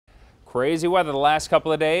Crazy weather the last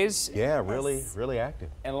couple of days. Yeah, really active.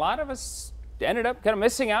 And a lot of us ended up kind of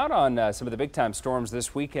missing out on some of the big time storms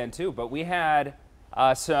this weekend too. But we had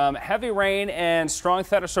some heavy rain and strong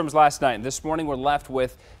thunderstorms last night. And this morning we're left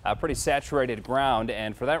with pretty saturated ground.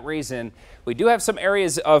 And for that reason, we do have some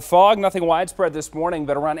areas of fog, nothing widespread this morning,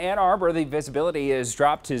 but around Ann Arbor, the visibility is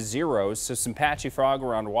dropped to zero. So some patchy fog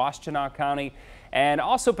around Washtenaw County and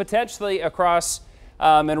also potentially across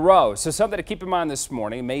Monroe. So something to keep in mind this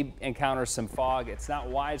morning. May encounter some fog. It's not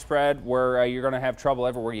widespread where you're going to have trouble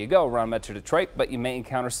everywhere you go around Metro Detroit, but you may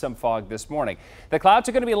encounter some fog this morning. The clouds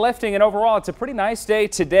are going to be lifting, and overall it's a pretty nice day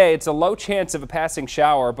today. It's a low chance of a passing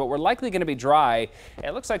shower, but we're likely going to be dry.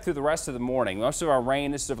 It looks like through the rest of the morning. Most of our rain,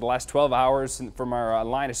 this is over the last 12 hours from our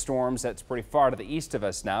line of storms. That's pretty far to the east of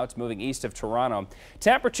us now. It's moving east of Toronto.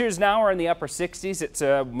 Temperatures now are in the upper 60s. It's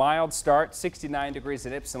a mild start, 69 degrees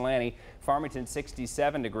at Ypsilanti. Farmington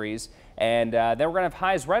 67 degrees, and then we're going to have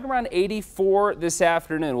highs right around 84 this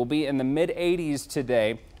afternoon. We'll be in the mid 80s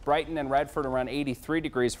today. Brighton and Redford around 83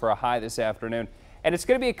 degrees for a high this afternoon. And it's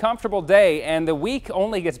going to be a comfortable day, and the week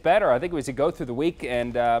only gets better. I think as we go through the week,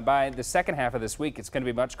 and by the second half of this week, it's going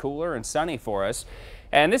to be much cooler and sunny for us.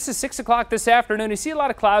 And this is 6 o'clock this afternoon. You see a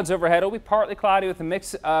lot of clouds overhead. It'll be partly cloudy with a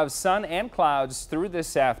mix of sun and clouds through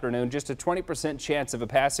this afternoon. Just a 20% chance of a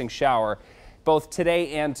passing shower both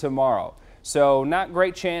today and tomorrow. So not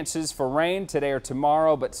great chances for rain today or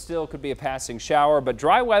tomorrow, but still could be a passing shower. But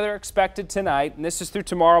dry weather expected tonight, and this is through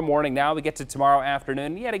tomorrow morning. Now we get to tomorrow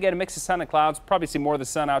afternoon. Yet again, a mix of sun and clouds. Probably see more of the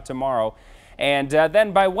sun out tomorrow. And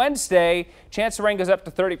then by Wednesday, chance of rain goes up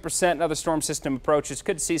to 30%. Another storm system approaches.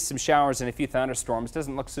 Could see some showers and a few thunderstorms.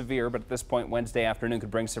 Doesn't look severe, but at this point, Wednesday afternoon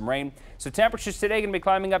could bring some rain. So temperatures today going to be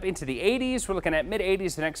climbing up into the 80s. We're looking at mid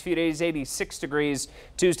 80s the next few days, 86 degrees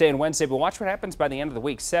Tuesday and Wednesday. But watch what happens by the end of the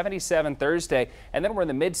week. 77 Thursday, and then we're in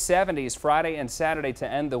the mid 70s Friday and Saturday to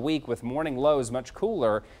end the week with morning lows much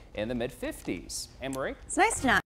cooler in the mid 50s. Anne Marie? It's nice to not